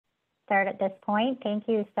start at this point. Thank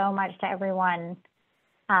you so much to everyone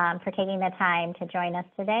for taking the time to join us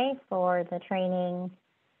today for the training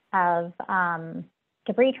of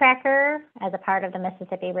Debris Tracker as a part of the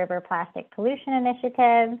Mississippi River Plastic Pollution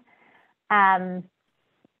Initiative. And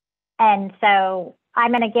so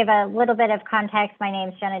I'm going to give a little bit of context. My name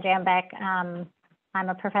is Jenna Jambeck. I'm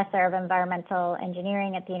a professor of environmental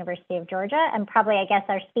engineering at the University of Georgia, and probably, I guess,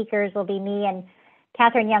 our speakers will be me and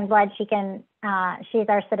Catherine Youngblood. She's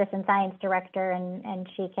our citizen science director, and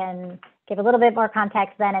she can give a little bit more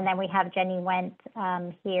context then. And then we have Jenny Wendt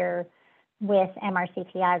here with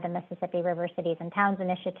MRCTI, the Mississippi River Cities and Towns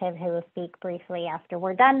Initiative, who will speak briefly after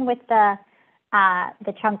we're done with the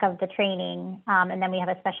chunk of the training. And then we have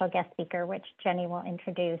a special guest speaker, which Jenny will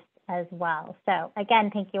introduce as well. So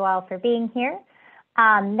again, thank you all for being here.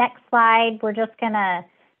 Next slide, we're just going to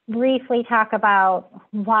briefly talk about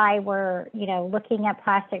why we're, looking at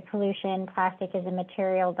plastic pollution. Plastic is a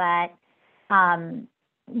material that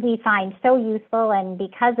we find so useful, and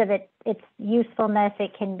because of its usefulness,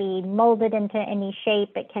 it can be molded into any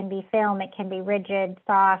shape. It can be film, it can be rigid,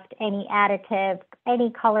 soft, any additive, any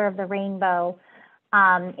color of the rainbow.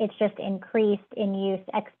 It's just increased in use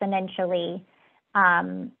exponentially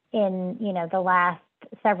in the last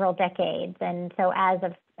several decades. And so as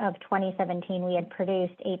of 2017, we had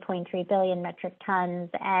produced 8.3 billion metric tons.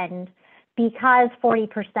 And because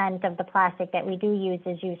 40% of the plastic that we do use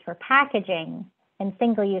is used for packaging and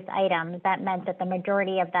single-use items, that meant that the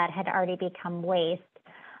majority of that had already become waste.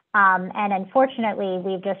 And unfortunately,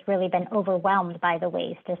 we've just really been overwhelmed by the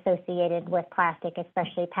waste associated with plastic,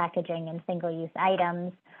 especially packaging and single-use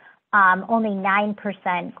items. Only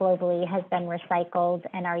 9% globally has been recycled,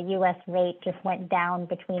 and our U.S. rate just went down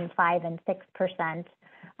between 5 and 6%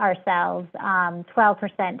 ourselves.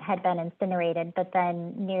 12% had been incinerated, but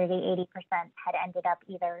then nearly 80% had ended up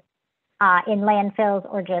either in landfills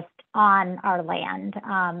or just on our land,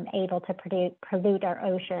 able to pollute our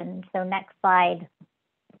ocean. So next slide.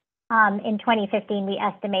 In 2015, we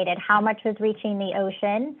estimated how much was reaching the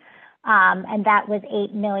ocean. And that was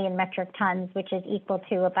 8 million metric tons, which is equal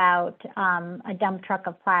to about a dump truck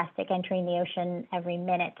of plastic entering the ocean every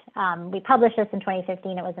minute. We published this in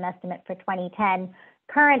 2015. It was an estimate for 2010.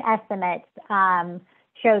 Current estimates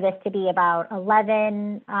show this to be about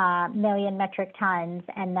 11 million metric tons,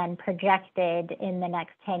 and then projected in the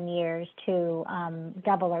next 10 years to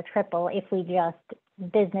double or triple if we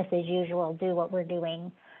just business as usual do what we're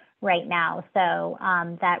doing right now. So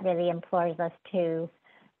that really implores us to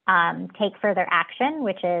take further action,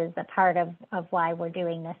 which is a part of why we're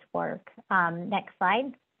doing this work. Next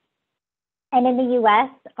slide. And in the U.S.,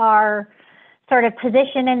 our sort of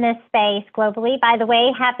position in this space globally, by the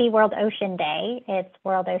way, happy World Ocean Day. It's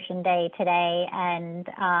World Ocean Day today, and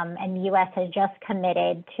the U.S. has just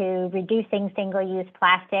committed to reducing single-use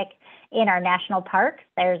plastic in our national parks.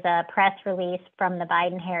 There's a press release from the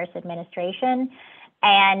Biden-Harris administration,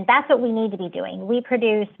 and that's what we need to be doing. We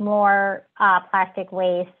produce more plastic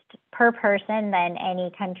waste per person than any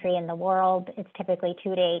country in the world. It's typically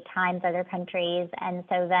 2 to 8 times other countries. And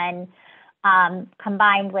so then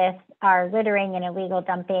combined with our littering and illegal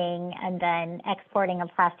dumping, and then exporting of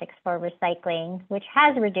plastics for recycling, which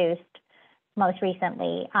has reduced most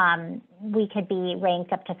recently, we could be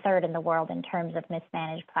ranked up to 3rd in the world in terms of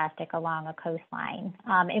mismanaged plastic along a coastline.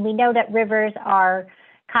 And we know that rivers are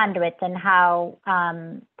conduits and how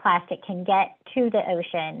plastic can get to the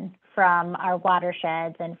ocean from our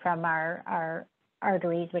watersheds and from our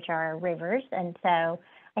arteries, which are our rivers. And so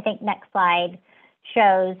I think next slide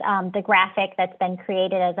shows the graphic that's been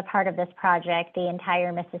created as a part of this project, the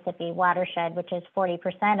entire Mississippi watershed, which is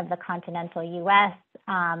 40% of the continental U.S.,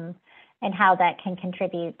 and how that can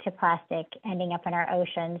contribute to plastic ending up in our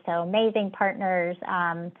ocean. So amazing partners,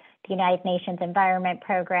 the United Nations Environment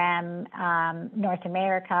Program, North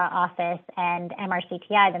America Office, and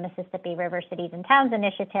MRCTI, the Mississippi River Cities and Towns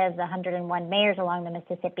Initiative, the 101 mayors along the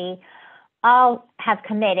Mississippi, all have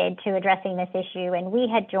committed to addressing this issue. And we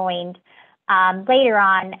had joined later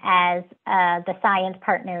on as the science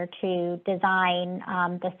partner to design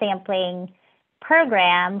the sampling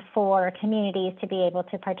program for communities to be able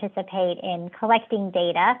to participate in collecting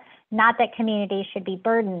data. Not that communities should be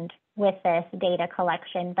burdened with this data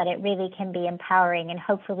collection, but it really can be empowering and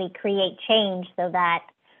hopefully create change so that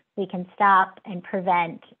we can stop and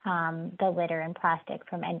prevent the litter and plastic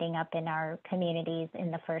from ending up in our communities in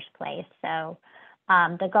the first place. So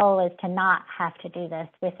the goal is to not have to do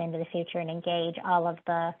this into the future and engage all of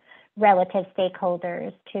the relative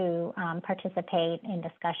stakeholders to participate in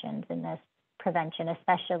discussions in this prevention,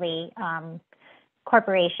 especially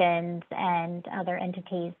corporations and other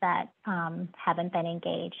entities that haven't been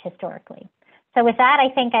engaged historically. So with that, I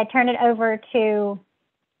think I turn it over to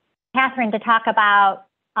Catherine to talk about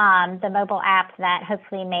the mobile app that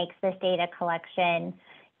hopefully makes this data collection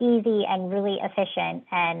easy and really efficient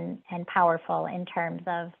and powerful in terms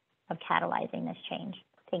of catalyzing this change.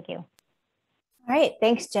 Thank you. All right,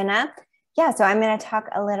 thanks, Jenna. Yeah, so I'm going to talk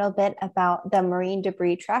a little bit about the Marine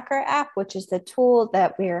Debris Tracker app, which is the tool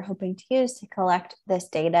that we are hoping to use to collect this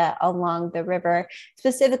data along the river,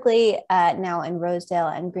 specifically now in Rosedale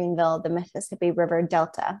and Greenville, the Mississippi River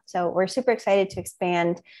Delta. So we're super excited to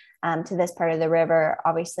expand to this part of the river.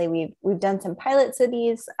 Obviously, we've done some pilot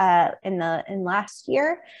cities in last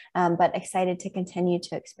year, but excited to continue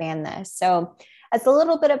to expand this. So as a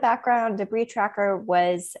little bit of background, Debris Tracker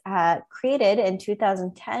was created in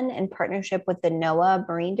 2010 in partnership with the NOAA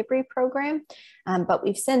Marine Debris Program, but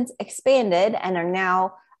we've since expanded and are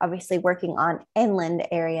now obviously working on inland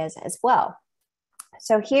areas as well.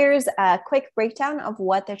 So here's a quick breakdown of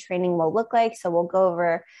what the training will look like. So we'll go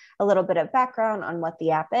over a little bit of background on what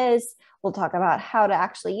the app is. We'll talk about how to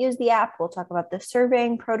actually use the app. We'll talk about the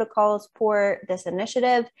surveying protocols for this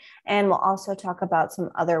initiative, and we'll also talk about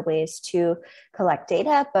some other ways to collect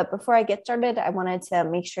data. But before I get started, I wanted to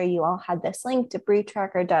make sure you all had this link,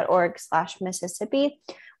 debristracker.org/Mississippi,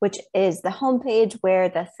 which is the homepage where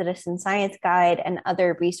the Citizen Science Guide and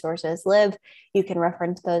other resources live. You can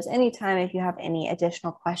reference those anytime if you have any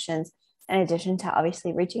additional questions, in addition to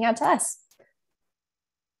obviously reaching out to us.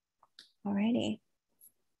 Alrighty.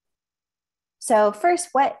 So first,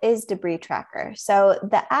 what is Debris Tracker? So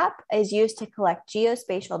the app is used to collect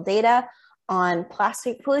geospatial data on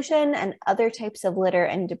plastic pollution and other types of litter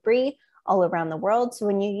and debris all around the world. So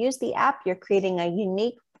when you use the app, you're creating a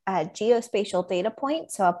unique geospatial data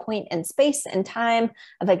point, so a point in space and time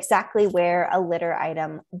of exactly where a litter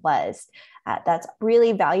item was. That's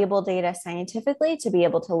really valuable data scientifically to be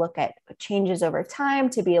able to look at changes over time,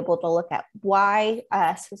 to be able to look at why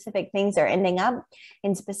specific things are ending up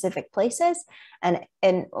in specific places. And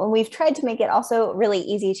we've tried to make it also really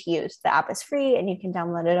easy to use. The app is free and you can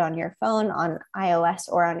download it on your phone on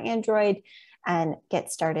iOS or on Android and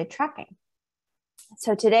get started tracking.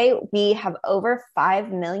 So today we have over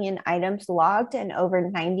 5 million items logged in over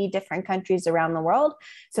 90 different countries around the world.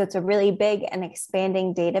 So it's a really big and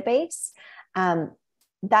expanding database.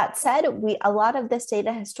 That said, a lot of this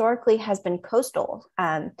data historically has been coastal,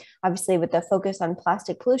 obviously with the focus on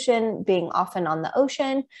plastic pollution being often on the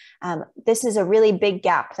ocean. This is a really big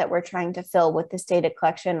gap that we're trying to fill with this data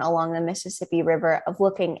collection along the Mississippi River, of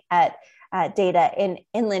looking at data in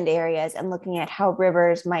inland areas and looking at how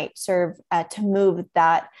rivers might serve to move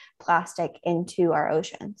that plastic into our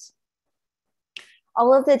oceans.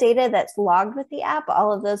 All of the data that's logged with the app,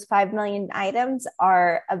 all of those 5 million items,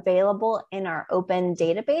 are available in our open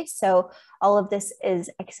database. So all of this is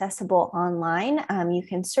accessible online. You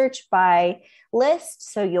can search by list.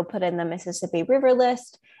 So you'll put in the Mississippi River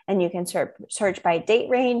list and you can search by date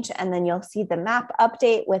range, and then you'll see the map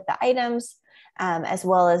update with the items, as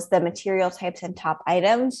well as the material types and top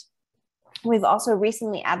items. We've also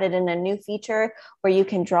recently added in a new feature where you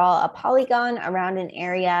can draw a polygon around an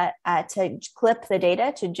area to clip the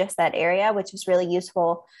data to just that area, which is really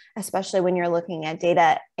useful, especially when you're looking at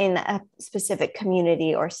data in a specific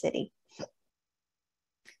community or city.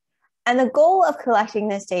 And the goal of collecting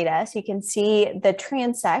this data, so you can see the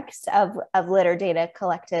transects of litter data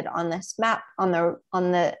collected on this map on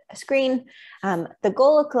the screen. The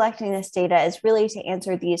goal of collecting this data is really to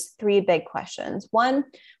answer these 3 big questions. 1,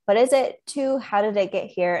 what is it? 2, how did it get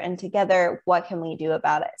here? And together, what can we do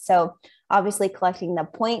about it? So obviously collecting the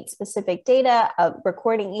point specific data,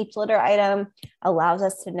 recording each litter item allows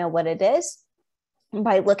us to know what it is.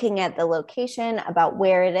 By looking at the location, about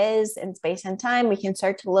where it is in space and time, we can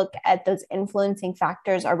start to look at those influencing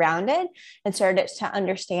factors around it and start to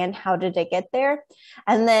understand how did it get there.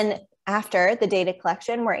 And then after the data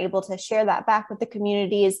collection, we're able to share that back with the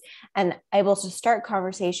communities and able to start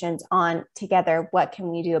conversations on together, what can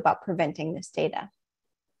we do about preventing this data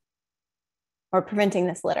or preventing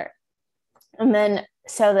this litter? And then,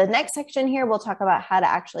 so the next section here, we'll talk about how to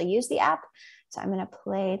actually use the app. So I'm going to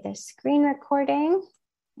play this screen recording.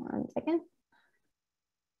 1 second.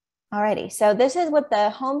 Alrighty, so this is what the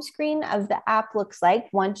home screen of the app looks like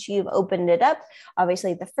once you've opened it up.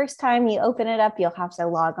 Obviously, the first time you open it up, you'll have to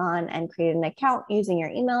log on and create an account using your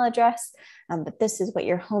email address. But this is what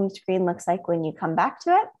your home screen looks like when you come back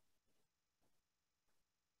to it.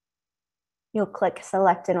 You'll click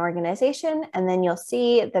select an organization, and then you'll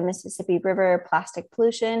see the Mississippi River Plastic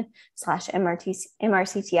Pollution /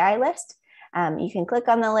 MRCTI list. You can click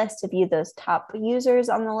on the list to view those top users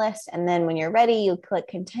on the list. And then when you're ready, you click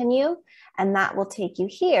continue, and that will take you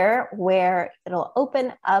here where it'll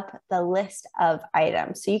open up the list of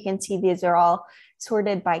items. So you can see these are all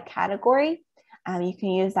sorted by category. You can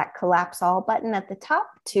use that collapse all button at the top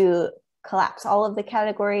to collapse all of the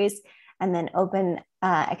categories and then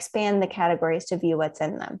expand the categories to view what's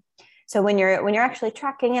in them. So when you're actually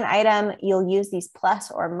tracking an item, you'll use these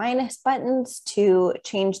plus or minus buttons to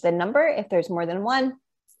change the number if there's more than one.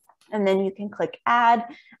 And then you can click add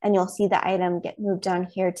and you'll see the item get moved down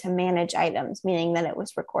here to manage items, meaning that it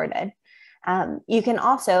was recorded. You can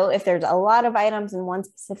also, if there's a lot of items in one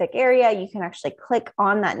specific area, you can actually click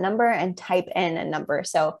on that number and type in a number.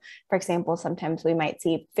 So for example, sometimes we might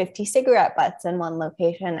see 50 cigarette butts in one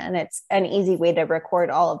location, and it's an easy way to record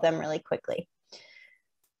all of them really quickly.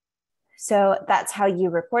 So that's how you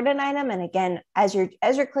record an item. And again, as you're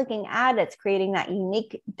clicking add, it's creating that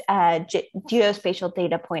unique geospatial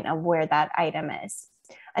data point of where that item is.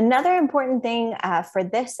 Another important thing for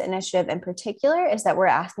this initiative in particular is that we're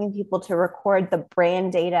asking people to record the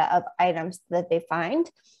brand data of items that they find.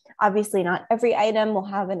 Obviously, not every item will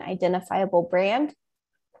have an identifiable brand,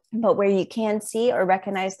 but where you can see or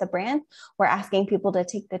recognize the brand, we're asking people to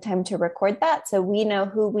take the time to record that so we know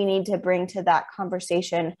who we need to bring to that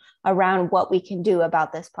conversation around what we can do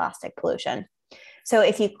about this plastic pollution. So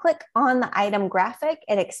if you click on the item graphic,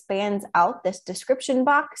 it expands out this description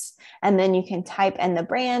box, and then you can type in the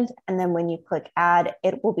brand, and then when you click add,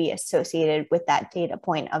 it will be associated with that data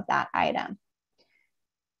point of that item.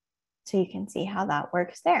 So you can see how that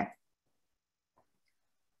works there.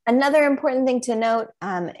 Another important thing to note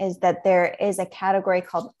is that there is a category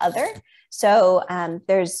called other. So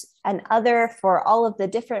there's an other for all of the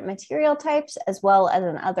different material types, as well as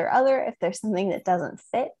an other if there's something that doesn't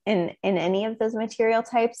fit in any of those material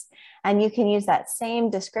types. And you can use that same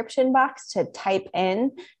description box to type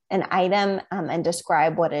in an item and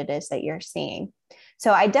describe what it is that you're seeing.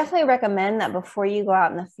 So I definitely recommend that before you go out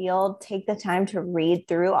in the field, take the time to read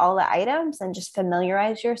through all the items and just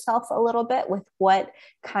familiarize yourself a little bit with what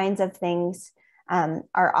kinds of things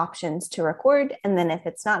are options to record. And then if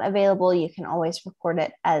it's not available, you can always record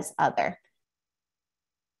it as other.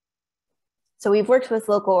 So we've worked with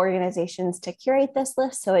local organizations to curate this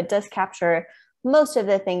list. So it does capture most of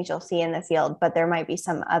the things you'll see in the field, but there might be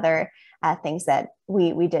some other things that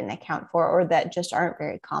we didn't account for or that just aren't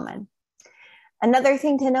very common. Another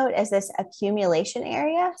thing to note is this accumulation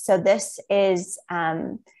area. So this is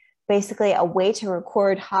basically a way to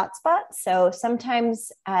record hotspots. So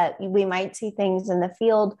sometimes we might see things in the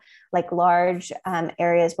field like large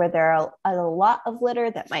areas where there are a lot of litter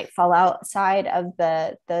that might fall outside of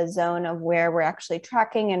the zone of where we're actually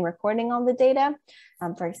tracking and recording all the data.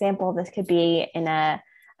 For example, this could be in an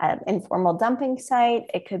informal dumping site.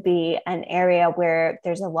 It could be an area where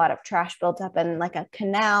there's a lot of trash built up in like a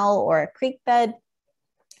canal or a creek bed.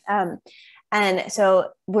 And so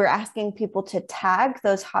we're asking people to tag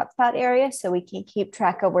those hotspot areas so we can keep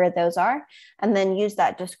track of where those are, and then use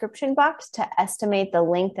that description box to estimate the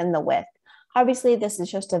length and the width. Obviously, this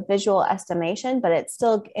is just a visual estimation, but it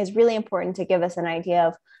still is really important to give us an idea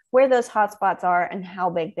of where those hotspots are and how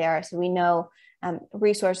big they are, so we know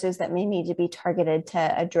resources that may need to be targeted to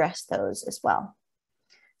address those as well.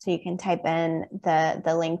 So you can type in the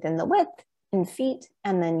length and the width in feet,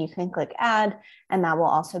 and then you can click add, and that will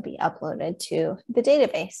also be uploaded to the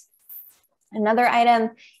database. Another item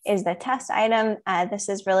is the test item. This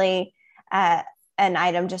is really an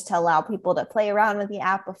item just to allow people to play around with the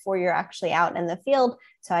app before you're actually out in the field.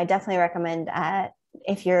 So I definitely recommend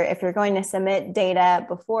if you're going to submit data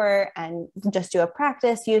before and just do a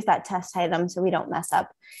practice, use that test item so we don't mess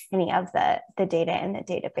up any of the data in the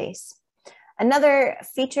database. Another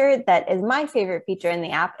feature that is my favorite feature in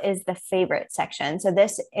the app is the favorite section. So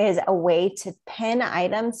this is a way to pin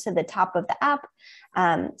items to the top of the app.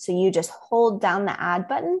 So you just hold down the add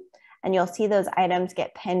button and you'll see those items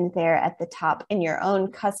get pinned there at the top in your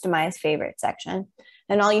own customized favorite section.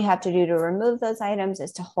 And all you have to do to remove those items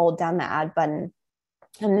is to hold down the add button,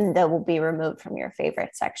 and then they will be removed from your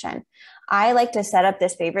favorite section. I like to set up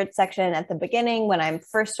this favorite section at the beginning when I'm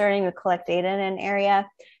first starting to collect data in an area,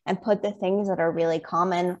 and put the things that are really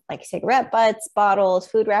common, like cigarette butts, bottles,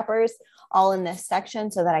 food wrappers, all in this section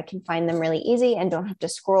so that I can find them really easy and don't have to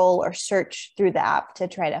scroll or search through the app to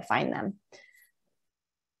try to find them.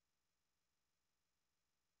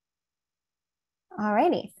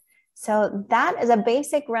 Alrighty. So that is a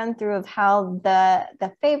basic run through of how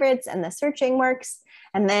the favorites and the searching works.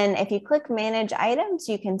 And then if you click manage items,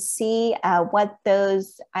 you can see what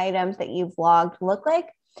those items that you've logged look like.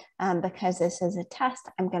 because this is a test,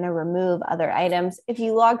 I'm going to remove other items. If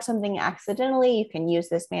you log something accidentally, you can use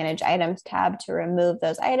this Manage Items tab to remove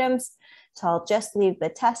those items. So I'll just leave the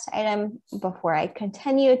test item before I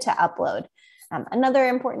continue to upload. Another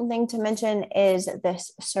important thing to mention is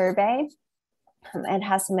this survey. It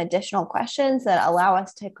has some additional questions that allow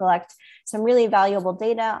us to collect some really valuable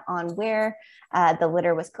data on where the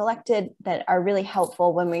litter was collected that are really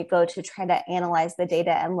helpful when we go to try to analyze the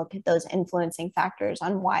data and look at those influencing factors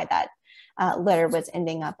on why that litter was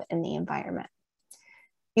ending up in the environment.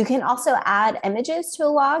 You can also add images to a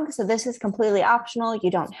log. So this is completely optional. You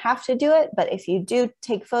don't have to do it, but if you do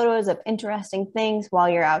take photos of interesting things while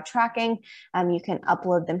you're out tracking, you can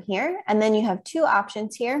upload them here. And then you have two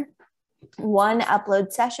options here. One,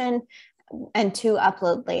 upload session, and two,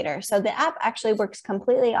 upload later. So the app actually works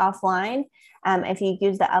completely offline if you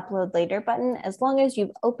use the upload later button. As long as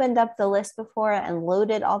you've opened up the list before and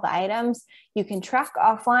loaded all the items, you can track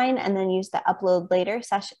offline and then use the upload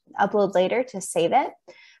later to save it.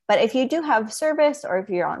 But if you do have service or if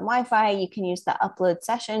you're on Wi-Fi, you can use the upload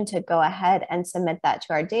session to go ahead and submit that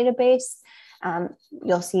to our database.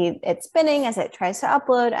 You'll see it spinning as it tries to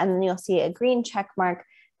upload, and then you'll see a green check mark.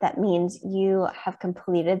 That means you have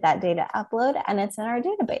completed that data upload and it's in our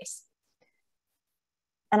database.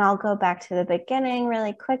 And I'll go back to the beginning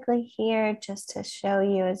really quickly here just to show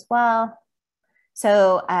you as well.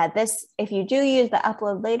 So if you do use the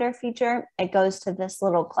upload later feature, it goes to this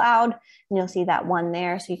little cloud and you'll see that one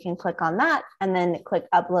there. So you can click on that and then click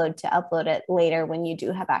upload to upload it later when you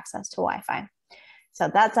do have access to Wi-Fi. So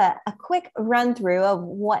that's a quick run through of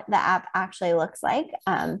what the app actually looks like.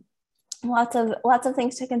 Lots of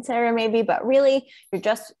things to consider maybe, but really you're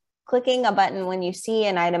just clicking a button when you see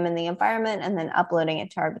an item in the environment and then uploading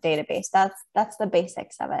it to our database. That's the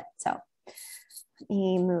basics of it. So let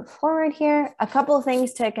me move forward here. A couple of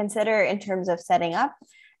things to consider in terms of setting up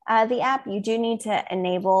the app. You do need to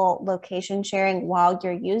enable location sharing while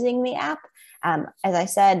you're using the app. As I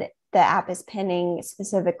said, the app is pinning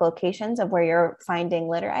specific locations of where you're finding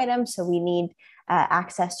litter items. So we need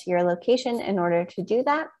access to your location in order to do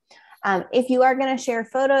that. If you are going to share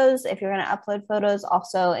photos, if you're going to upload photos,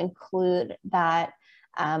 also include that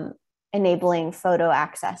enabling photo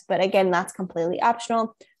access. But again, that's completely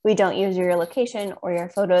optional. We don't use your location or your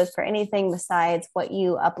photos for anything besides what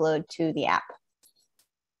you upload to the app.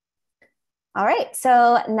 All right,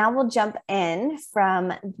 so now we'll jump in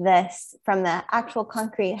from the actual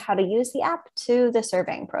concrete how to use the app to the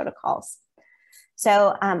surveying protocols.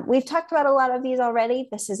 So we've talked about a lot of these already.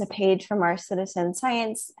 This is a page from our citizen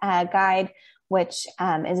science guide, which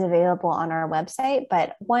is available on our website.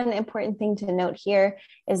 But one important thing to note here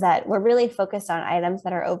is that we're really focused on items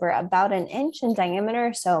that are over about 1 inch in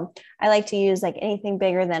diameter. So I like to use like anything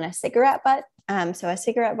bigger than a cigarette butt. So a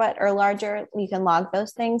cigarette butt or larger, you can log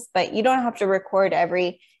those things, but you don't have to record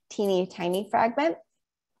every teeny tiny fragment.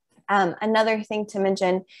 Another thing to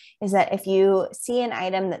mention is that if you see an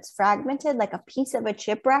item that's fragmented, like a piece of a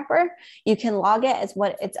chip wrapper, you can log it as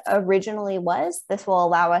what it originally was. This will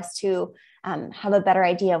allow us to have a better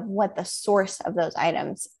idea of what the source of those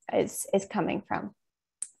items is coming from.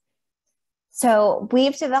 So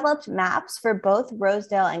we've developed maps for both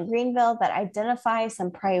Rosedale and Greenville that identify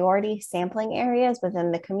some priority sampling areas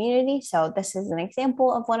within the community. So this is an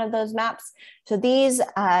example of one of those maps. So these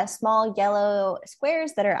small yellow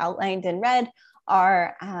squares that are outlined in red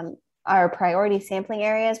are our priority sampling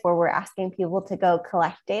areas where we're asking people to go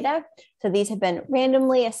collect data. So these have been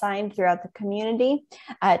randomly assigned throughout the community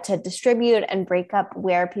to distribute and break up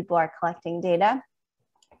where people are collecting data.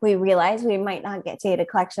 We realize we might not get data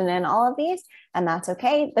collection in all of these, and that's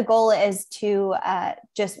okay. The goal is to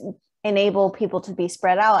just enable people to be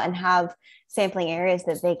spread out and have sampling areas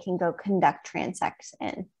that they can go conduct transects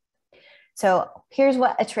in. So here's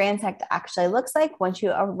what a transect actually looks like. Once you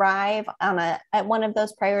arrive at one of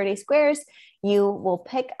those priority squares, you will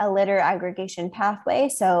pick a litter aggregation pathway.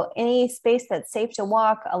 So any space that's safe to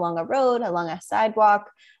walk along a road, along a sidewalk,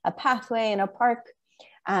 a pathway in a park,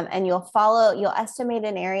 and you'll estimate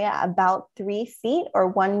an area about 3 feet or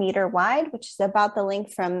 1 meter wide, which is about the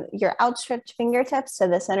length from your outstretched fingertips to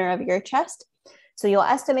the center of your chest. So you'll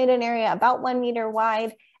estimate an area about 1 meter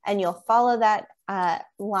wide, and you'll follow that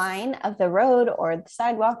line of the road or the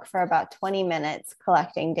sidewalk for about 20 minutes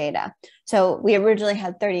collecting data. So we originally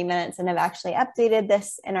had 30 minutes and have actually updated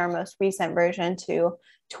this in our most recent version to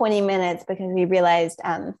 20 minutes because we realized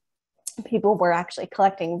people were actually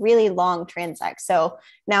collecting really long transects. So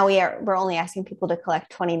now we're only asking people to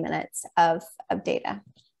collect 20 minutes of data.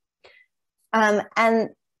 And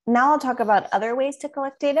Now I'll talk about other ways to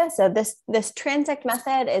collect data. So this transect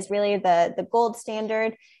method is really the gold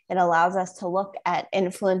standard. It allows us to look at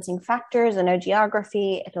influencing factors in a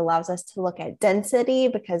geography. It allows us to look at density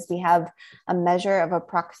because we have a measure of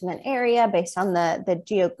approximate area based on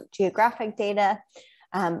the geographic data.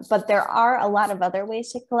 But there are a lot of other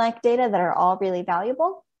ways to collect data that are all really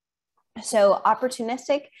valuable. So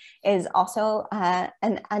opportunistic is also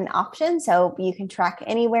an option. So you can track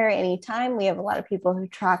anywhere, anytime. We have a lot of people who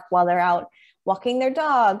track while they're out walking their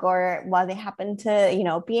dog or while they happen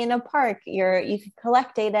to, be in a park. You can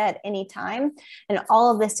collect data at any time. And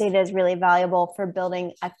all of this data is really valuable for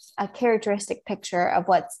building a characteristic picture of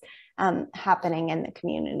what's happening in the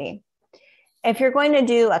community. If you're going to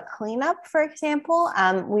do a cleanup, for example,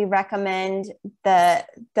 we recommend the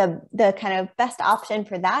kind of best option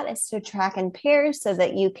for that is to track in pairs so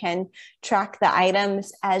that you can track the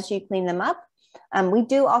items as you clean them up. We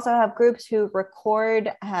do also have groups who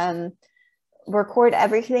record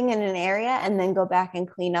everything in an area and then go back and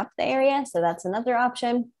clean up the area. So that's another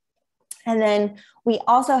option. And then we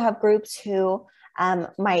also have groups who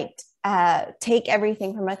might take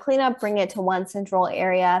everything from a cleanup, bring it to one central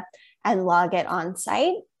area, and log it on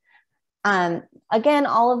site. Again,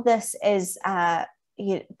 all of this is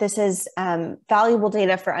valuable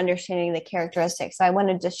data for understanding the characteristics. So I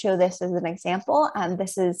wanted to show this as an example.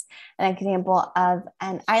 This is an example of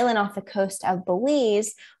an island off the coast of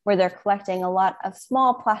Belize where they're collecting a lot of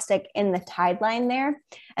small plastic in the tide line there,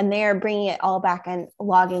 and they are bringing it all back and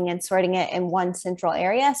logging and sorting it in one central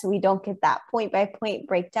area. So we don't get that point by point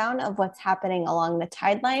breakdown of what's happening along the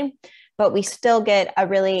tide line, but we still get a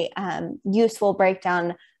really useful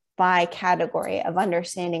breakdown by category of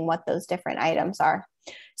understanding what those different items are.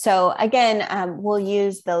 So again, we'll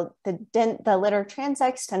use the litter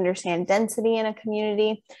transects to understand density in a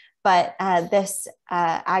community, but this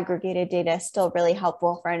aggregated data is still really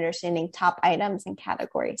helpful for understanding top items and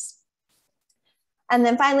categories. And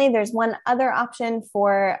then finally, there's one other option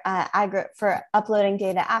for uploading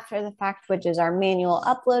data after the fact, which is our manual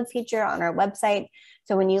upload feature on our website.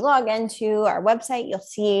 So when you log into our website, you'll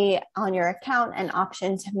see on your account an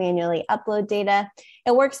option to manually upload data.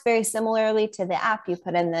 It works very similarly to the app. You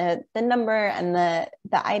put in the number and the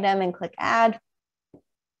item and click add.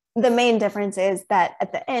 The main difference is that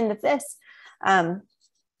at the end of this,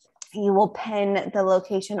 you will pin the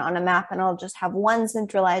location on a map and it'll just have one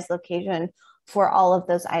centralized location for all of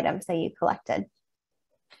those items that you collected.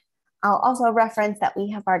 I'll also reference that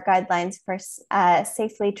we have our guidelines for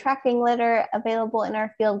safely tracking litter available in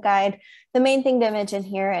our field guide. The main thing to mention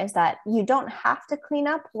here is that you don't have to clean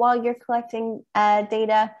up while you're collecting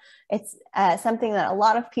data. It's something that a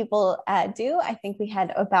lot of people do. I think we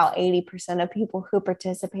had about 80% of people who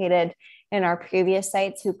participated in our previous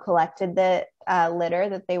sites who collected the litter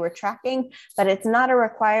that they were tracking, but it's not a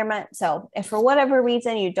requirement. So if for whatever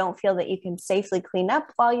reason you don't feel that you can safely clean up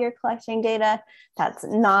while you're collecting data, that's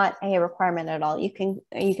not a requirement at all. You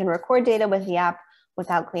can record data with the app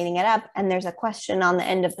without cleaning it up. And there's a question on the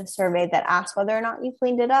end of the survey that asks whether or not you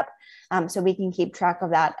cleaned it up. So we can keep track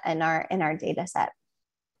of that in our data set.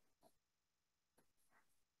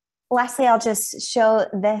 Lastly, I'll just show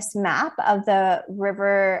this map of the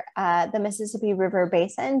river, the Mississippi River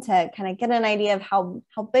Basin, to kind of get an idea of how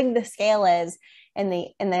big the scale is in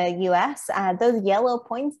the US. Those yellow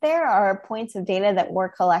points there are points of data that were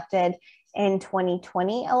collected in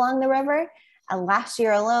 2020 along the river. Last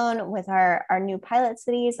year alone, with our new pilot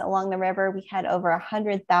cities along the river, we had over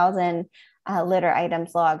 100,000 litter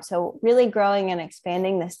items logged. So really growing and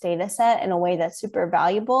expanding this data set in a way that's super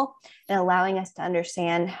valuable and allowing us to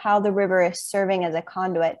understand how the river is serving as a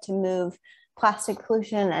conduit to move plastic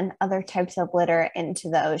pollution and other types of litter into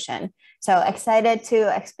the ocean. So excited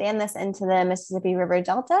to expand this into the Mississippi River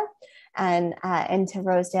Delta and into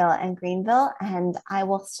Rosedale and Greenville. And I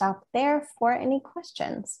will stop there for any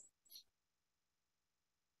questions.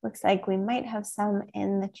 Looks like we might have some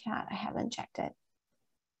in the chat. I haven't checked it.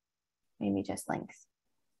 Maybe just links.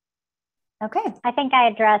 Okay. I think I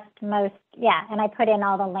addressed most, yeah, and I put in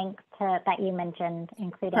all the links that you mentioned,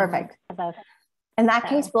 including Perfect. both. In that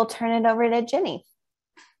case, we'll turn it over to Jenny.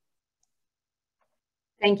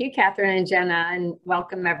 Thank you, Catherine and Jenna, and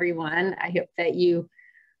welcome everyone. I hope that you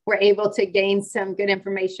were able to gain some good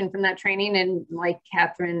information from that training. And like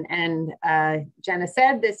Catherine and Jenna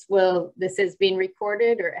said, this is being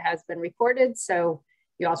recorded, or it has been recorded, so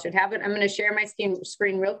you all should have it. I'm going to share my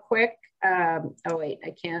screen real quick. Oh wait,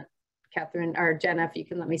 I can't. Catherine or Jenna, if you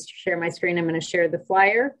can let me share my screen, I'm going to share the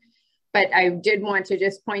flyer. But I did want to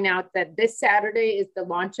just point out that this Saturday is the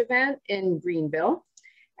launch event in Greenville.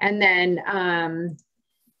 And then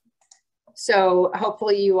So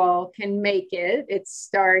hopefully you all can make it. It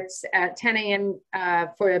starts at 10 a.m.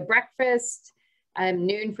 For a breakfast,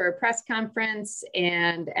 noon for a press conference,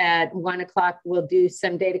 and at 1 o'clock, we'll do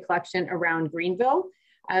some data collection around Greenville.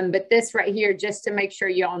 But this right here, just to make sure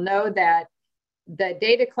you all know that the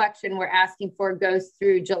data collection we're asking for goes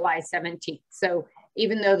through July 17th. So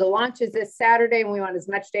even though the launch is this Saturday and we want as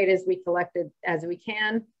much data as we collected as we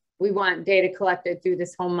can, we want data collected through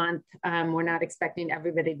this whole month. We're not expecting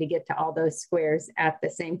everybody to get to all those squares at the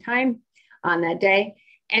same time on that day.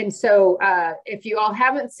 And so if you all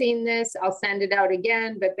haven't seen this, I'll send it out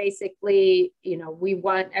again, but basically, you know, we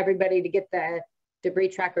want everybody to get the debris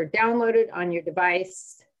tracker downloaded on your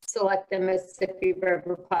device, select the Mississippi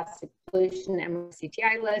River Plastic Pollution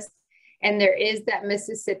MRCTI list. And there is that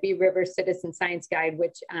Mississippi River Citizen Science Guide,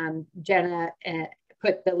 which Jenna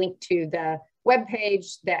put the link to the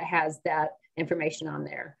webpage that has that information on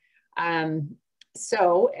there. And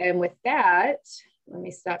with that, let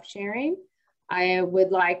me stop sharing. I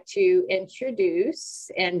would like to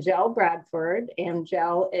introduce Angel Bradford.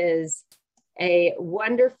 Angel is a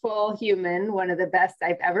wonderful human, one of the best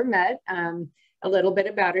I've ever met. A little bit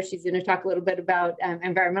about her. She's going to talk a little bit about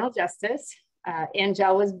environmental justice.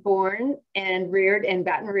 Angel was born and reared in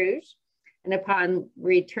Baton Rouge. And upon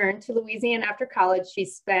return to Louisiana after college, she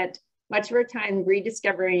spent much of her time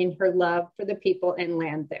rediscovering her love for the people and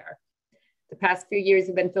land there. The past few years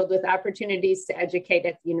have been filled with opportunities to educate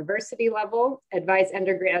at the university level, advise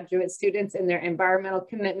undergraduate students in their environmental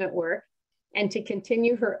commitment work, and to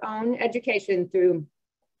continue her own education through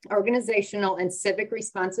organizational and civic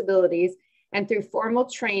responsibilities and through formal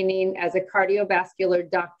training as a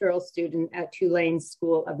cardiovascular doctoral student at Tulane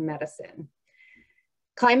School of Medicine.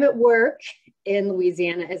 Climate work in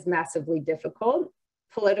Louisiana is massively difficult.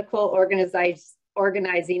 Political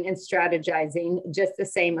organizing and strategizing just the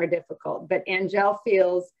same are difficult, but Angel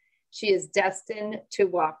feels she is destined to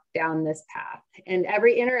walk down this path. And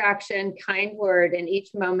every interaction, kind word, and each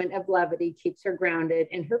moment of levity keeps her grounded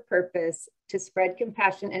in her purpose to spread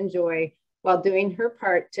compassion and joy while doing her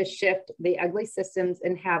part to shift the ugly systems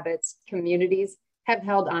and habits communities have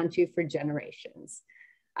held onto for generations.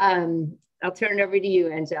 I'll turn it over to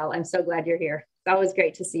you, Angel. I'm so glad you're here. It's always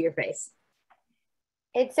great to see your face.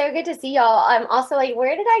 It's so good to see y'all. I'm also like,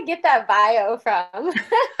 where did I get that bio from?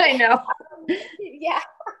 I know. Yeah.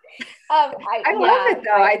 I love it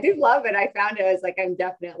though. I do love it. I found it. I was like, I'm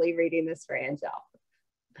definitely reading this for Angel.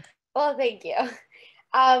 Well, thank you.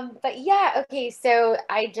 But yeah, okay. So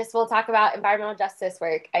I just will talk about environmental justice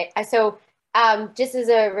work. Just as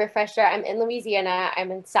a refresher, I'm in Louisiana.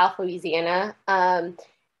 I'm in South Louisiana,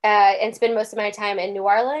 and spend most of my time in New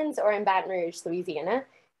Orleans or in Baton Rouge, Louisiana.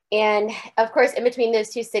 And of course, in between those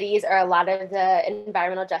two cities are a lot of the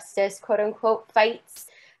environmental justice, quote unquote, fights.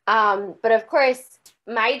 But of course,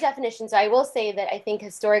 my definition, so I will say that I think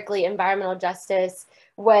historically environmental justice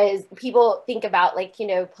was, people think about like, you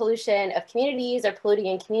know, pollution of communities or polluting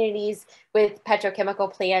in communities with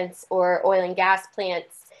petrochemical plants or oil and gas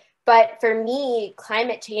plants. But for me,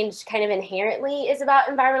 climate change kind of inherently is about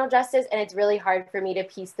environmental justice. And it's really hard for me to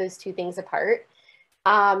piece those two things apart.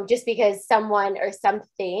 Just because someone or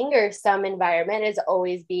something or some environment is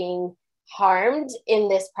always being harmed in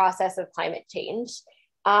this process of climate change.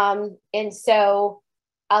 And so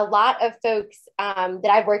a lot of folks that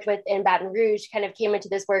I've worked with in Baton Rouge kind of came into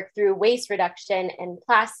this work through waste reduction and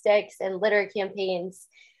plastics and litter campaigns.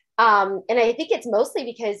 And I think it's mostly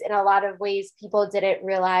because in a lot of ways, people didn't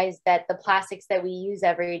realize that the plastics that we use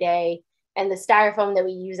every day and the styrofoam that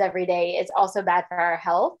we use every day is also bad for our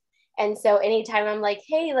health. And so anytime I'm like,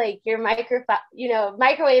 hey, like you're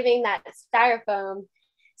microwaving that styrofoam,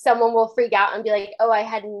 someone will freak out and be like, oh, I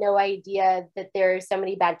had no idea that there are so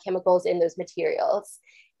many bad chemicals in those materials.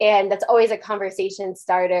 And that's always a conversation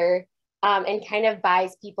starter, and kind of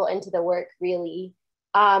buys people into the work, really.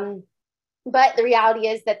 But the reality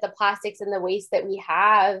is that the plastics and the waste that we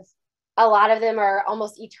have, a lot of them are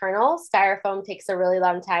almost eternal. Styrofoam takes a really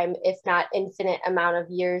long time, if not infinite amount of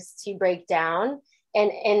years to break down. And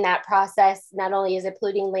in that process, not only is it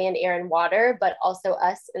polluting land, air, and water, but also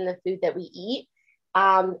us and the food that we eat.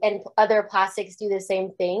 And other plastics do the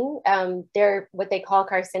same thing. They're what they call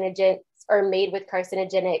carcinogens, or made with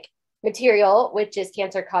carcinogenic material, which is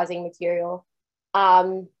cancer-causing material.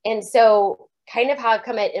 And so kind of how I've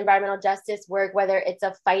come at environmental justice work, whether it's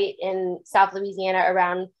a fight in South Louisiana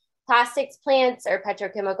around plastics plants or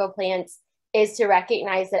petrochemical plants, is to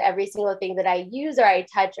recognize that every single thing that I use or I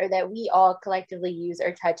touch or that we all collectively use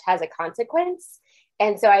or touch has a consequence.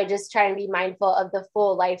 And so I just try and be mindful of the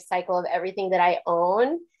full life cycle of everything that I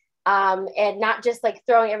own, and not just like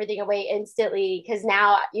throwing everything away instantly, because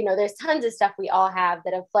now, you know, there's tons of stuff we all have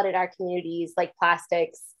that have flooded our communities, like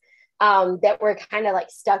plastics, that we're kind of like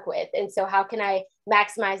stuck with. And so how can I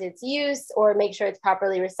maximize its use or make sure it's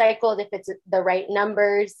properly recycled if it's the right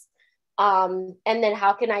numbers? And then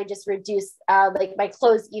how can I just reduce like my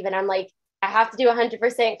clothes even? I'm like, I have to do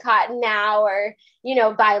 100% cotton now, or, you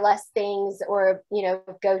know, buy less things, or, you know,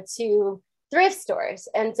 go to thrift stores.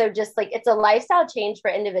 And so just like, it's a lifestyle change for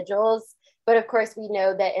individuals. But of course, we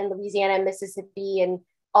know that in Louisiana, Mississippi, and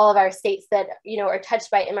all of our states that, you know, are touched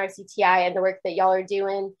by MRCTI and the work that y'all are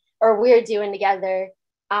doing, or we're doing together,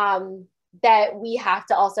 that we have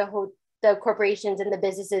to also hold the corporations and the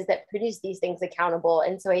businesses that produce these things accountable.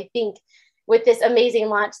 And so I think with this amazing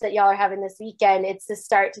launch that y'all are having this weekend, it's the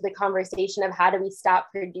start to the conversation of how do we stop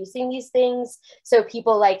producing these things so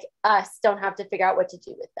people like us don't have to figure out what to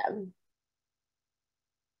do with them.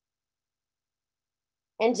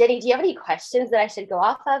 And Jenny, do you have any questions that I should go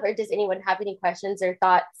off of, or does anyone have any questions or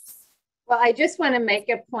thoughts? Well, I just want to make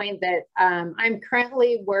a point that I'm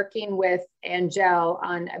currently working with Angel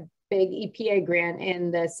on a big EPA grant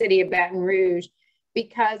in the city of Baton Rouge,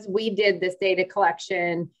 because we did this data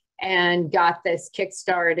collection and got this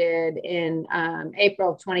kickstarted in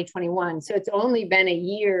April of 2021. So it's only been a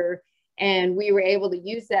year, and we were able to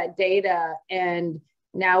use that data. And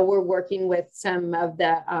now we're working with some of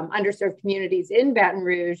the underserved communities in Baton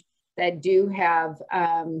Rouge that do have,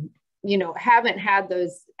 you know, haven't had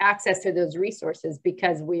those access to those resources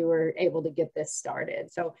because we were able to get this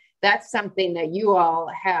started. So that's something that you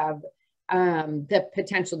all have the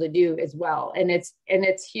potential to do as well. And it's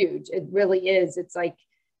huge. It really is. It's like,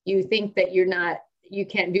 you think that you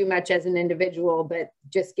can't do much as an individual, but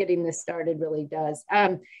just getting this started really does.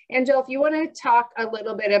 Angel, if you want to talk a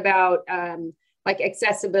little bit about like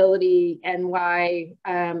accessibility and why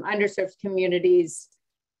underserved communities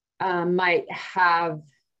might have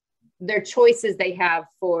their choices they have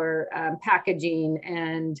for packaging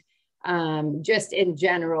and just in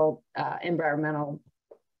general environmental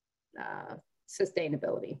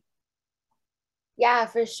sustainability. Yeah,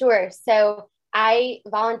 for sure. So I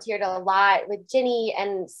volunteered a lot with Ginny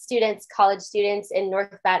and students, college students in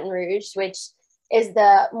North Baton Rouge, which is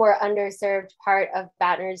the more underserved part of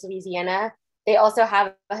Baton Rouge, Louisiana. They also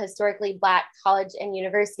have a historically Black college and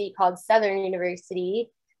university called Southern University,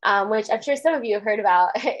 which I'm sure some of you have heard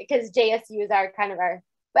about because JSU is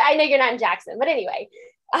but I know you're not in Jackson, but anyway.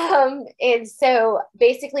 And so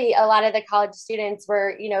basically a lot of the college students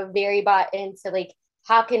were, you know, very bought into like,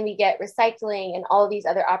 how can we get recycling and all of these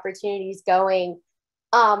other opportunities going?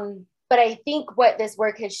 But I think what this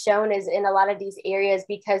work has shown is in a lot of these areas,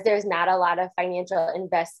 because there's not a lot of financial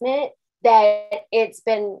investment, that it's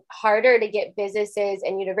been harder to get businesses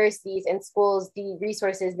and universities and schools the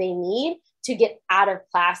resources they need to get out of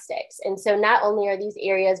plastics. And so not only are these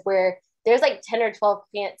areas where there's like 10 or 12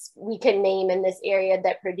 plants we can name in this area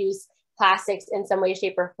that produce plastics in some way,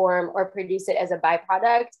 shape, or form, or produce it as a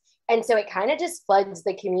byproduct. And so it kind of just floods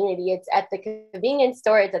the community. It's at the convenience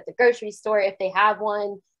store, it's at the grocery store if they have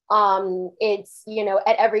one. It's, you know,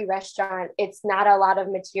 at every restaurant. It's not a lot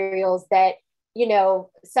of materials that, you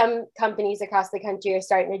know, some companies across the country are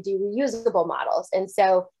starting to do reusable models. And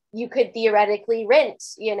so you could theoretically rent,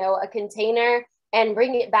 you know, a container and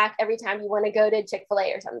bring it back every time you want to go to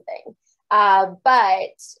Chick-fil-A or something.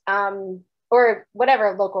 Or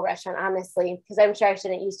whatever local restaurant, honestly, because I'm sure I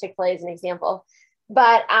shouldn't use Chick-fil-A as an example.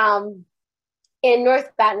 But in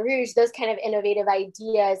North Baton Rouge, those kind of innovative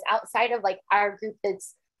ideas outside of like our group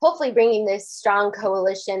that's hopefully bringing this strong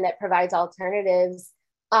coalition that provides alternatives,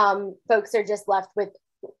 folks are just left with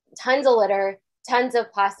tons of litter, tons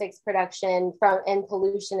of plastics production and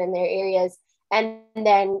pollution in their areas, and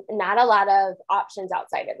then not a lot of options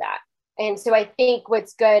outside of that. And so I think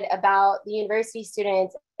what's good about the university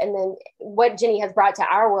students and then what Ginny has brought to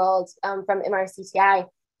our world from MRCTI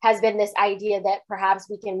has been this idea that perhaps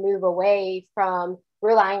we can move away from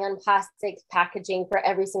relying on plastic packaging for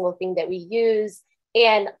every single thing that we use.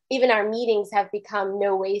 And even our meetings have become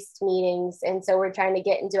no waste meetings. And so we're trying to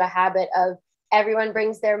get into a habit of everyone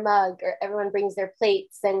brings their mug or everyone brings their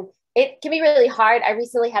plates. And it can be really hard. I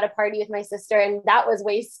recently had a party with my sister and that was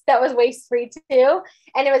waste free too.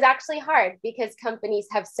 And it was actually hard because companies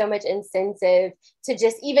have so much incentive to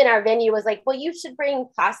just, even our venue was like, well, you should bring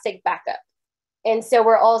plastic back up. And so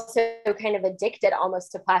we're also kind of addicted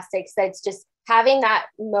almost to plastics. That's just having that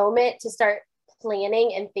moment to start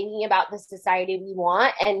planning and thinking about the society we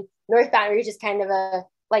want. And North Baton Rouge is kind of a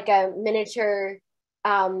miniature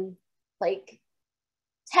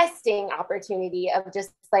testing opportunity of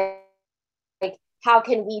just like how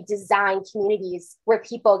can we design communities where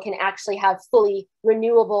people can actually have fully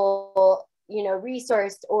renewable,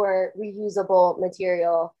 resourced or reusable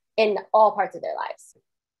material in all parts of their lives.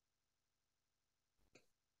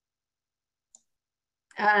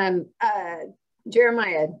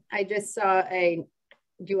 Jeremiah, I just saw do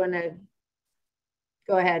you want to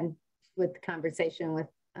go ahead with the conversation with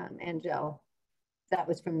Angel? That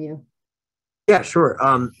was from you. Yeah, sure.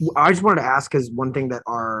 I just wanted to ask, because one thing that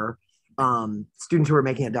our students who are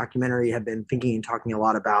making a documentary have been thinking and talking a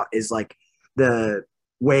lot about is like the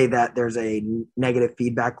way that there's a negative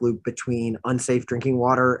feedback loop between unsafe drinking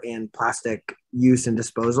water and plastic use and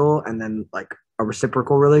disposal, and then like a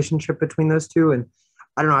reciprocal relationship between those two. And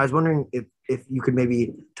I don't know, I was wondering if you could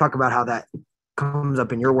maybe talk about how that comes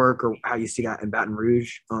up in your work, or how you see that in Baton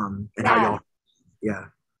Rouge, and how y'all, yeah.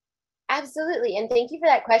 Absolutely, and thank you for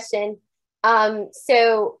that question. And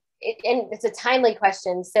it's a timely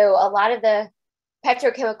question. So a lot of the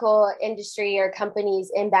petrochemical industry or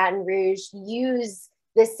companies in Baton Rouge use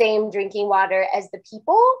the same drinking water as the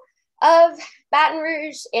people of Baton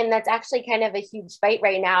Rouge. And that's actually kind of a huge fight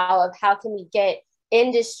right now of how can we get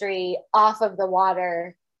industry off of the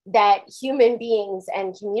water that human beings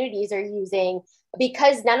and communities are using,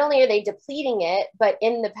 because not only are they depleting it, but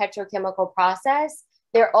in the petrochemical process,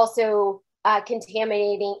 they're also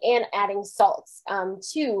contaminating and adding salts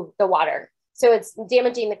to the water. So it's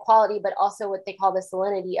damaging the quality, but also what they call the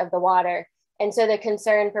salinity of the water. And so the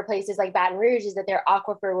concern for places like Baton Rouge is that their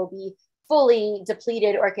aquifer will be fully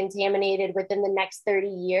depleted or contaminated within the next 30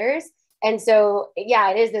 years. And so,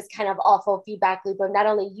 yeah, it is this kind of awful feedback loop of not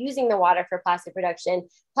only using the water for plastic production,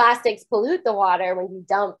 plastics pollute the water when you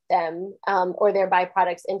dump them or their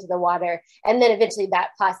byproducts into the water. And then eventually that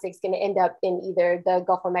plastic's going to end up in either the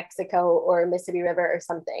Gulf of Mexico or Mississippi River or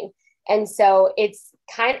something. And so it's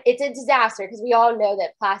a disaster, because we all know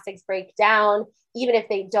that plastics break down, even if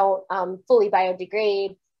they don't fully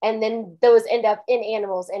biodegrade. And then those end up in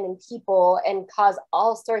animals and in people and cause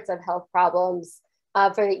all sorts of health problems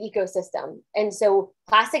for the ecosystem. And so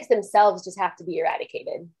plastics themselves just have to be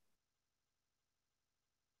eradicated.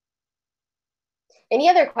 Any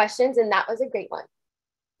other questions? And that was a great one.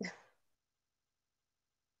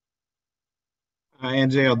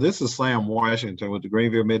 Angel, this is Sam Washington with the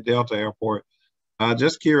Greenville Mid-Delta Airport.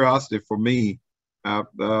 Just curiosity for me,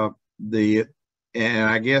 and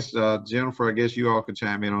I guess, Jennifer, I guess you all could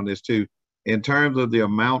chime in on this too. In terms of the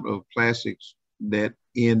amount of plastics that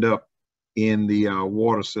end up in the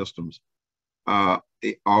water systems,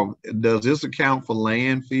 does this account for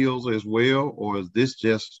landfills as well, or is this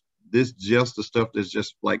just the stuff that's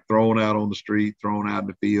just like thrown out on the street, thrown out in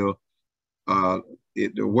the field?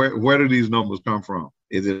 Where do these numbers come from?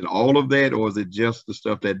 Is it all of that, or is it just the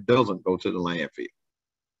stuff that doesn't go to the landfill?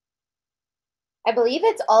 I believe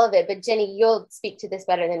it's all of it, but Jenny, you'll speak to this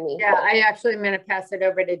better than me. Yeah, I actually am going to pass it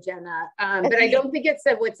over to Jenna, but I don't think it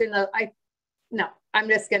said what's in the. No, I'm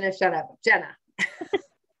just going to shut up, Jenna.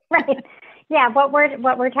 Right. Yeah. What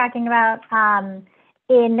we're talking about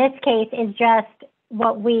in this case is just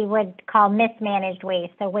what we would call mismanaged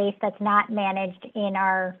waste. So waste that's not managed in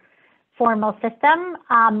our formal system.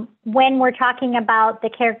 When we're talking about the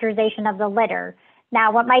characterization of the litter.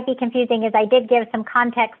 Now, what might be confusing is I did give some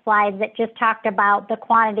context slides that just talked about the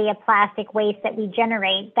quantity of plastic waste that we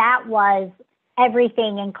generate. That was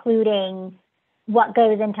everything, including what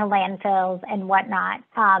goes into landfills and whatnot.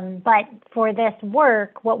 But for this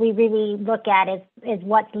work, what we really look at is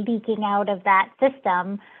what's leaking out of that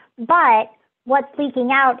system. But what's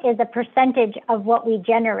leaking out is a percentage of what we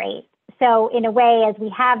generate. So in a way, as we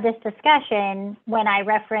have this discussion, when I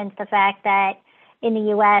reference the fact that in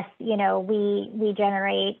the US, we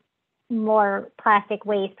generate more plastic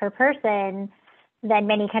waste per person than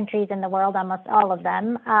many countries in the world, almost all of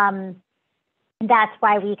them. That's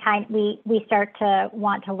why we start to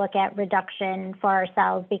want to look at reduction for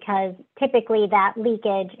ourselves, because typically that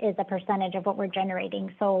leakage is a percentage of what we're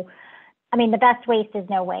generating. So, I mean, the best waste is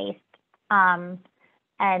no waste. And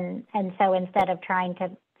so instead of trying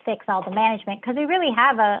to fix all the management, because we really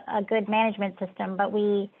have a good management system,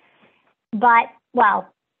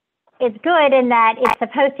 well, it's good in that it's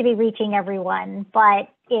supposed to be reaching everyone, but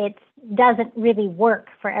it doesn't really work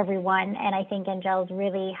for everyone. And I think Angel's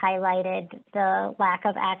really highlighted the lack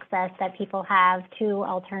of access that people have to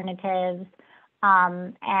alternatives.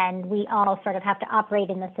 And we all sort of have to operate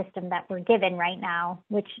in the system that we're given right now,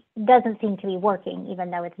 which doesn't seem to be working,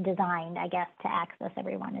 even though it's designed, I guess, to access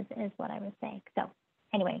everyone is what I was saying. So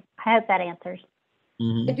anyway, I hope that answers.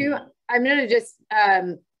 Mm-hmm. I'm going to just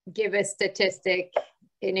give a statistic,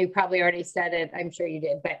 and you probably already said it, I'm sure you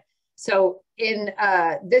did, but so in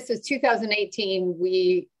this was 2018,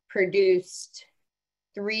 we produced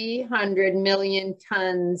 300 million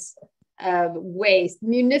tons of waste,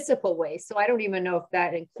 municipal waste. So I don't even know if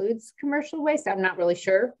that includes commercial waste. I'm not really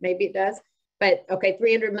sure. Maybe it does. But okay,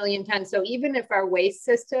 300 million tons. So even if our waste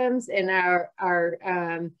systems and our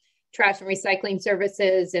trash and recycling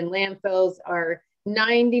services and landfills are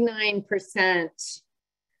 99%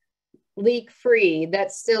 leak free,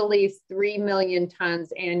 that still leaves 3 million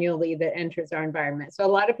tons annually that enters our environment. So a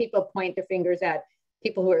lot of people point their fingers at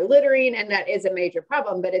people who are littering, and that is a major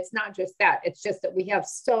problem, but it's not just that. It's just that we have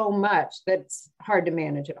so much that's hard to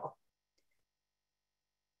manage it all.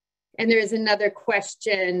 And there's another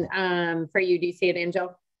question for you. Do you see it,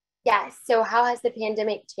 Angel? Yes. So how has the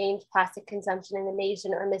pandemic changed plastic consumption in the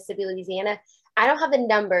nation or Mississippi, Louisiana? I don't have the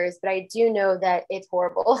numbers, but I do know that it's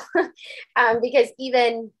horrible because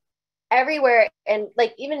even everywhere, and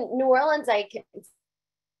like even New Orleans, I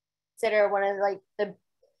consider one of like the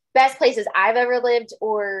best places I've ever lived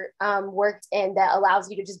or worked in, that allows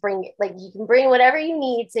you to just bring, like you can bring whatever you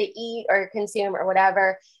need to eat or consume or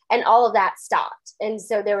whatever. And all of that stopped. And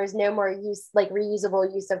so there was no more use, like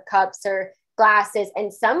reusable use of cups or glasses.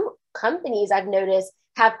 And some companies I've noticed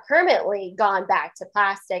have permanently gone back to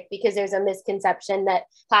plastic because there's a misconception that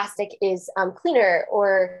plastic is cleaner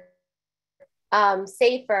or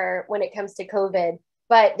safer when it comes to COVID.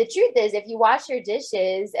 But the truth is, if you wash your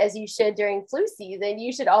dishes as you should during flu season,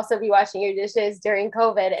 you should also be washing your dishes during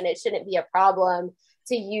COVID, and it shouldn't be a problem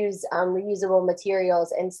to use reusable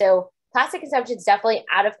materials. And so plastic consumption is definitely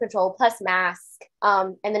out of control, plus mask,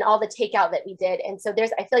 and then all the takeout that we did. And so I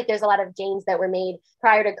feel like there's a lot of gains that were made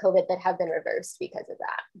prior to COVID that have been reversed because of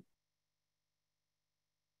that.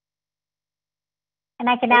 And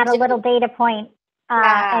I can add a little data point,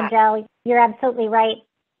 Angel, you're absolutely right.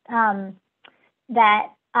 That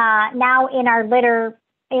now in our litter,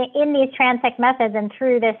 in these transect methods and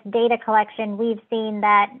through this data collection, we've seen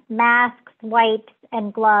that masks, wipes,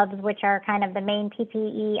 and gloves, which are kind of the main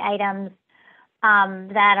PPE items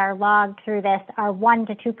that are logged through this, are 1%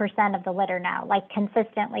 to 2% of the litter now, like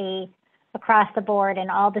consistently across the board in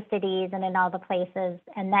all the cities and in all the places.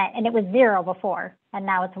 And it was 0 before, and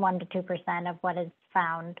now it's 1% to 2% of what is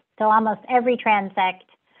found. So almost every transect,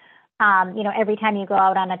 every time you go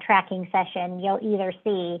out on a tracking session, you'll either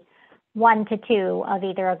see 1 to 2 of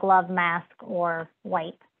either a glove, mask, or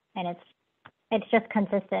wipe. And it's just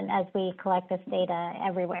consistent as we collect this data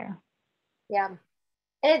everywhere. Yeah.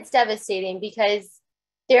 And it's devastating because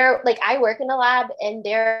I work in a lab, and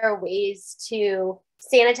there are ways to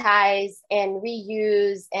sanitize and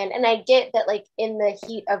reuse. And I get that, like, in the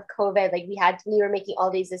heat of COVID, like we were making all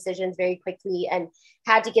these decisions very quickly and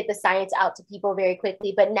had to get the science out to people very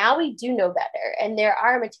quickly. But now we do know better. And there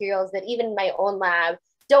are materials that even in my own lab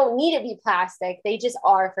don't need to be plastic. They just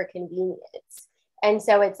are for convenience. And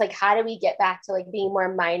so it's like, how do we get back to like being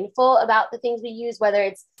more mindful about the things we use, whether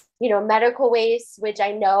it's, medical waste, which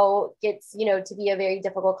I know gets, to be a very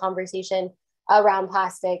difficult conversation around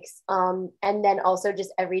plastics, and then also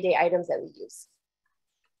just everyday items that we use.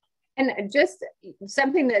 And just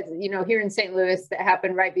something that, here in St. Louis that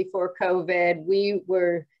happened right before COVID, we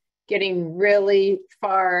were getting really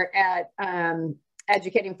far at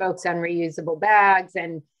educating folks on reusable bags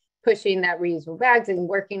and pushing that reusable bags and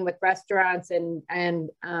working with restaurants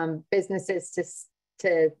and businesses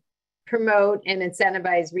to promote and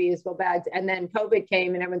incentivize reusable bags. And then COVID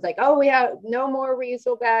came and everyone's like, oh, we have no more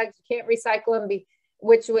reusable bags. You can't recycle them,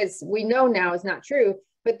 which we know now is not true.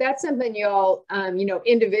 But that's something you all,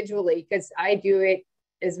 individually, because I do it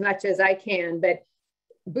as much as I can, but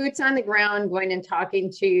boots on the ground, going and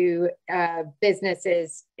talking to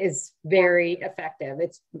businesses is very effective.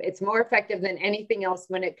 It's more effective than anything else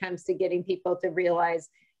when it comes to getting people to realize,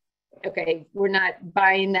 okay, we're not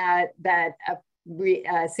buying that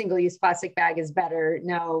single-use plastic bag is better.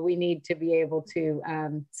 No, we need to be able to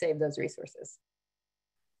save those resources.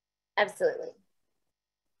 Absolutely.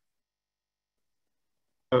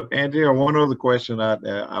 Andrea, one other question. I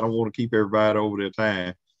don't want to keep everybody over their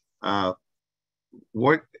time.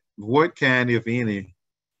 What kind, if any,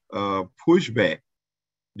 pushback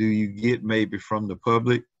do you get maybe from the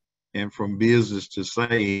public and from business to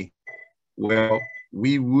say, well,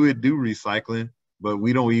 we would do recycling, but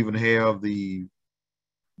we don't even have the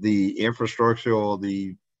infrastructure or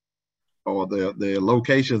the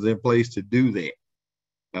locations in place to do that?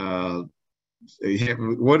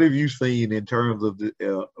 What have you seen in terms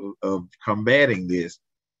of combating this?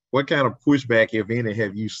 What kind of pushback, if any,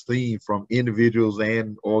 have you seen from individuals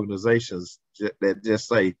and organizations that just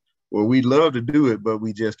say, well, we'd love to do it, but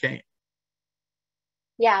we just can't?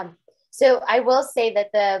 Yeah. So I will say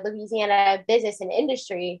that the Louisiana business and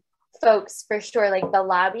industry folks, for sure, like the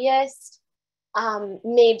lobbyists,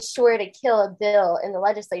 made sure to kill a bill in the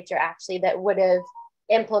legislature actually that would have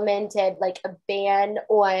implemented like a ban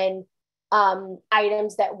on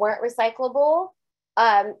items that weren't recyclable.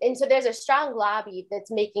 And so there's a strong lobby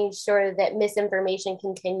that's making sure that misinformation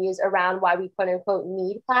continues around why we quote unquote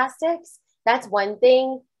need plastics. That's one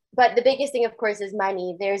thing. But the biggest thing, of course, is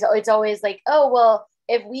money. It's always like, oh, well,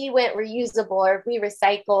 if we went reusable or if we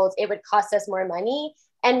recycled, it would cost us more money.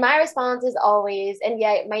 And my response is always, and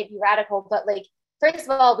yeah, it might be radical, but like, first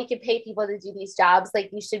of all, we could pay people to do these jobs.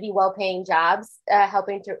 Like these should be well-paying jobs,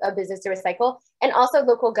 helping a business to recycle. And also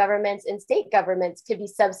local governments and state governments could be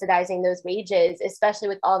subsidizing those wages, especially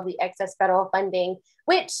with all of the excess federal funding,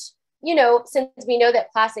 which, you know, since we know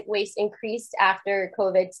that plastic waste increased after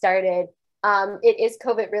COVID started, it is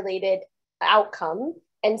COVID-related outcome.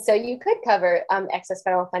 And so you could cover excess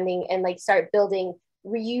federal funding and like start building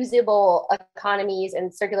reusable economies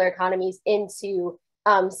and circular economies into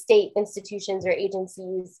state institutions or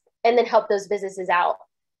agencies, and then help those businesses out.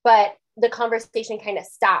 But the conversation kind of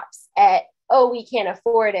stops at, oh, we can't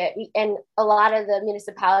afford it. And a lot of the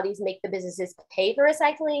municipalities make the businesses pay for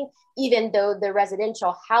recycling, even though the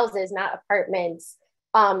residential houses, not apartments,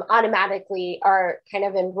 automatically are kind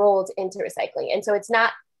of enrolled into recycling. And so it's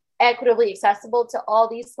not equitably accessible to all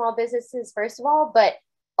these small businesses, first of all, but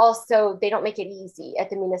also they don't make it easy at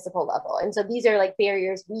the municipal level. And so these are like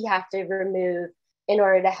barriers we have to remove in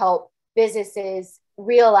order to help businesses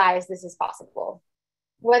realize this is possible,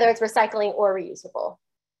 whether it's recycling or reusable.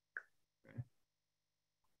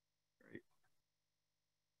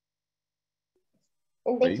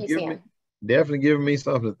 And thank you, Sam. Definitely giving me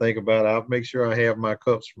something to think about. I'll make sure I have my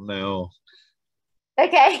cups from now on.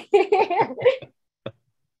 Okay.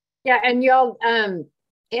 Yeah, and y'all,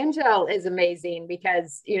 Angel is amazing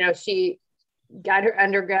because, you know, she got her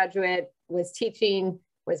undergraduate, was teaching,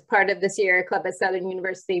 was part of the Sierra Club at Southern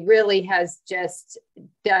University, really has just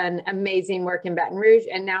done amazing work in Baton Rouge.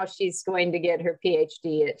 And now she's going to get her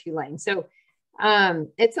PhD at Tulane. So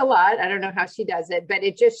it's a lot. I don't know how she does it, but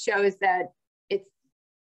it just shows that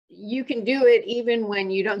you can do it even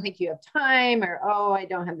when you don't think you have time or, oh, I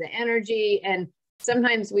don't have the energy. And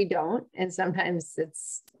sometimes we don't. And sometimes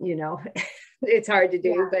it's, you know, it's hard to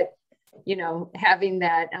do, but, you know, having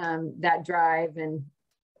that, that drive and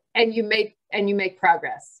you make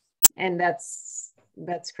progress, and that's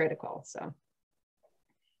critical. So.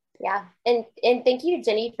 Yeah. And thank you,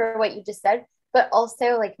 Jenny, for what you just said, but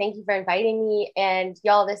also like, thank you for inviting me, and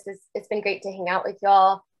y'all, it's been great to hang out with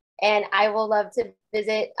y'all. And I will love to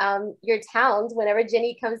visit your towns whenever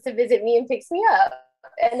Jenny comes to visit me and picks me up,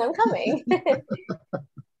 and I'm coming.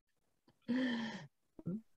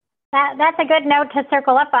 That's a good note to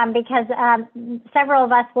circle up on, because several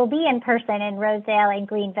of us will be in person in Rosedale and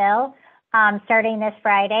Greenville starting this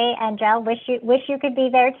Friday. And Jill, wish you could be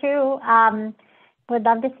there too. Would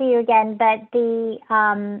love to see you again. But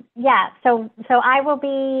so I will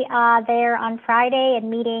be there on Friday and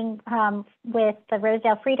meeting with the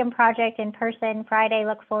Rosedale Freedom Project in person Friday.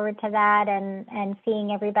 Look forward to that, and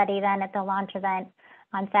seeing everybody then at the launch event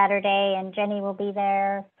on Saturday. And Jenny will be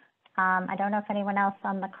there. I don't know if anyone else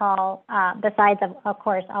on the call, besides, of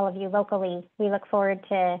course, all of you locally. We look forward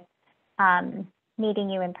to meeting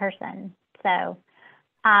you in person. So,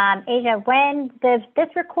 Asia, when this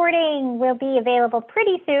recording will be available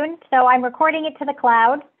pretty soon. So I'm recording it to the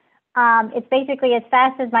cloud. It's basically as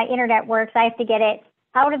fast as my internet works. I have to get it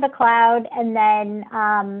out of the cloud and then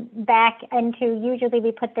back into, usually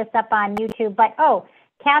we put this up on YouTube. But, oh,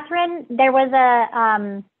 Catherine, there was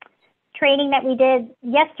a training that we did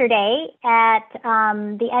yesterday at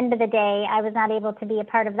the end of the day. I was not able to be a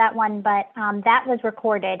part of that one, but that was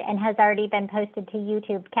recorded and has already been posted to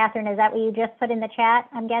YouTube. Catherine, is that what you just put in the chat,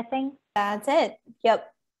 I'm guessing? That's it.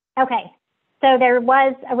 Yep. Okay. So there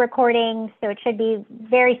was a recording, so it should be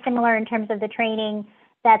very similar in terms of the training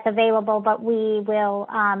that's available, but we will,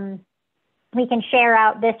 we can share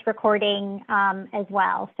out this recording as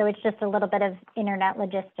well. So it's just a little bit of internet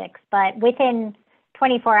logistics, but within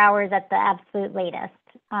 24 hours at the absolute latest,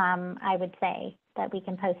 I would say that we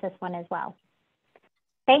can post this one as well.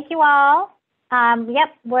 Thank you all. Yep,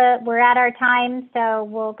 we're at our time, so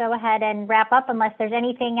we'll go ahead and wrap up unless there's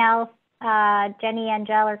anything else, Jenny,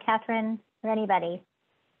 Angel, or Catherine, or anybody.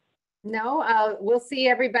 No, we'll see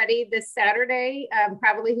everybody this Saturday,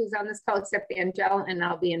 probably who's on this call except Angel, and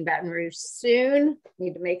I'll be in Baton Rouge soon.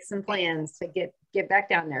 Need to make some plans to get back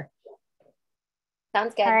down there.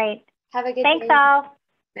 Sounds good. All right. Have a good Thanks day. all.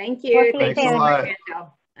 Thank you. We'll see you Thanks soon. a lot. Angel.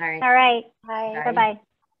 All right. All right. Bye. Bye-bye.